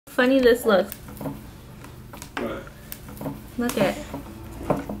funny this looks. What? Look at it.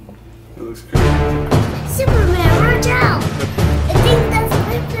 It looks crazy. Superman, watch out! I think that's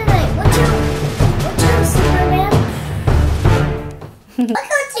kryptonite. Watch out, Superman. Look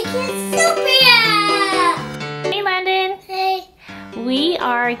out to Kidstopia! Hey, Landon. Hey. We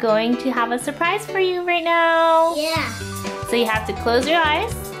are going to have a surprise for you right now. Yeah. So you have to close your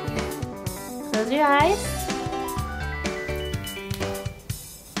eyes. Close your eyes.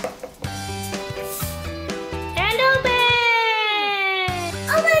 And open!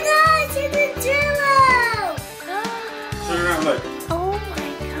 Oh my gosh, it's a Jello! Turn around, look. Oh my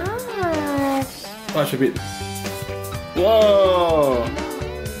gosh. Watch a bit. Whoa!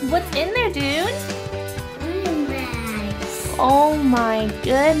 What's in there, dude? Nice. Oh my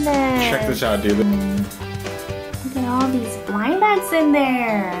goodness. Check this out, dude. Look at all these blind bags in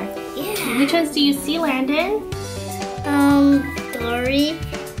there. Yeah. Which ones do you see, Landon? Dory,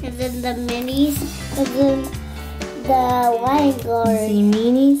 and then the minis, and then the wine glory. See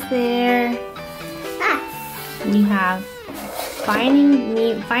minis there. Ah. We have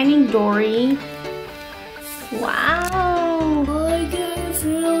Finding Dory. Wow. I can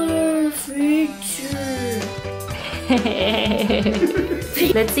feel your future.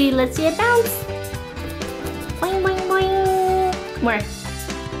 Let's see it bounce. Boing, boing, boing. Where?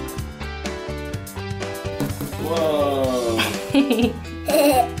 Whoa!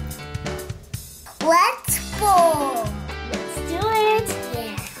 Let's pull. Let's do it.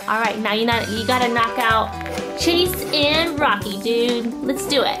 Yeah. All right, now you gotta knock out Chase and Rocky, dude. Let's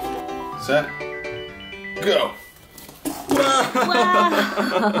do it. Set. Go. Wow.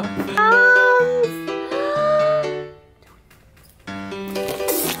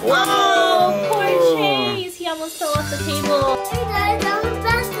 Oh, poor Chase. He almost fell off the table. Hey guys, I'm a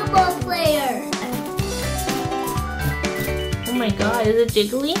basketball player. Oh my god, is it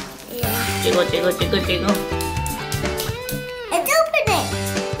jiggly? Yeah. Jiggle, jiggle, jiggle, jiggle. Let's open it.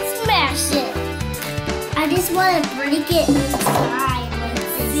 Smash it. I just want to break it inside.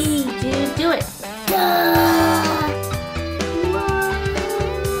 Let's See, dude, do it.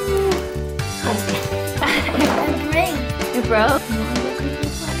 Break. It broke.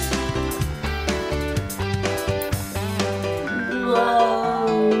 Whoa.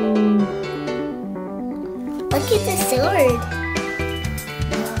 Look at the sword.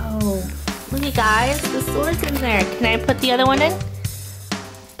 Whoa. Look at guys, the sword's in there. Can I put the other one in?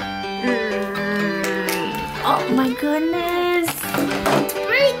 Oh my goodness.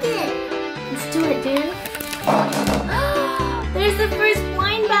 Break it. Let's do it, dude. There's the first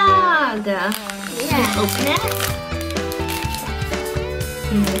blind bag. Yeah. Open it.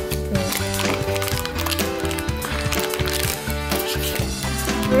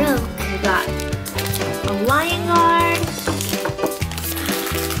 Broke. We got a lion guard,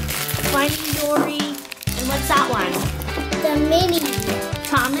 Finding Dory, and what's that one? The mini.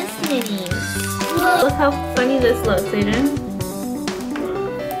 Thomas Minis. Whoa. Look how funny this looks, Aiden.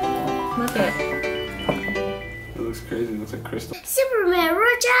 Look at it. It looks crazy. It looks like crystal. Superman,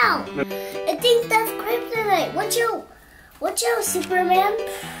 watch out! I think that's kryptonite. Watch out, Superman.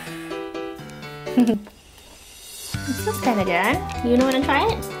 It smells kind of good. You want to try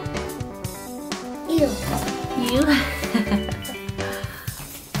it? Ew. You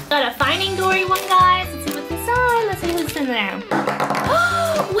got a Finding Dory one, guys. Let's see what's inside. Let's see who's in there.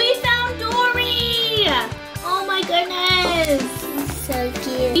 We found Dory! Oh my goodness! So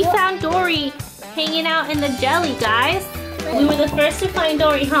cute. We found Dory hanging out in the jelly, guys. We were the first to find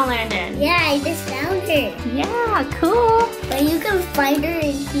Dory, huh, Landon? Yeah, I just found her. Yeah, cool. But you can find her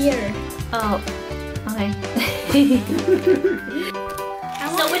in here. Oh, okay.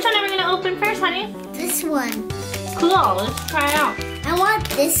 So which one are we gonna open first, honey? This one. Cool, let's try it out. I want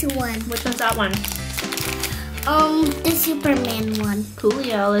this one. Which one's that one? The Superman one.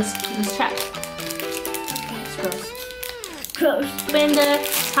 Coolio, let's check. Okay. Gross. Open the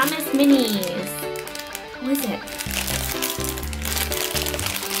Thomas Minis. What is it?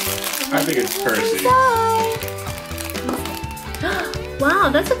 I think it's Percy. Wow,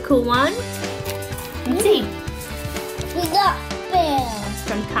 that's a cool one. Let's see. We got Bill.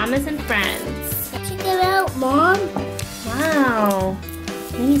 From Thomas and Friends. Check it out, Mom. Wow.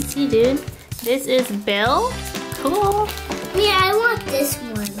 Let me see, dude. This is Bill. Cool. Yeah, I want this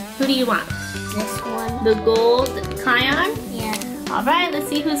one. Who do you want? This one. The gold Kion? Yeah. All right, let's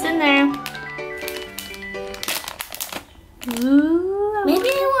see who's in there. Ooh. Maybe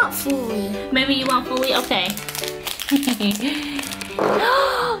I want Fuli. Maybe you want Fuli? Okay.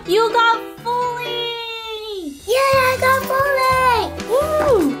 You got Fuli! Yeah, I got Fuli!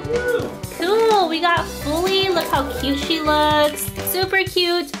 Woo! Cool, we got Fuli. Look how cute she looks. Super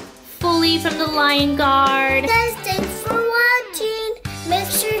cute. Fuli from the Lion Guard. Guys, thanks for watching. Make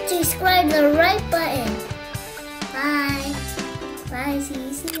sure to subscribe the right button. Bye. Bye, see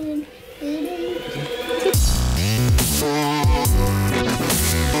you soon.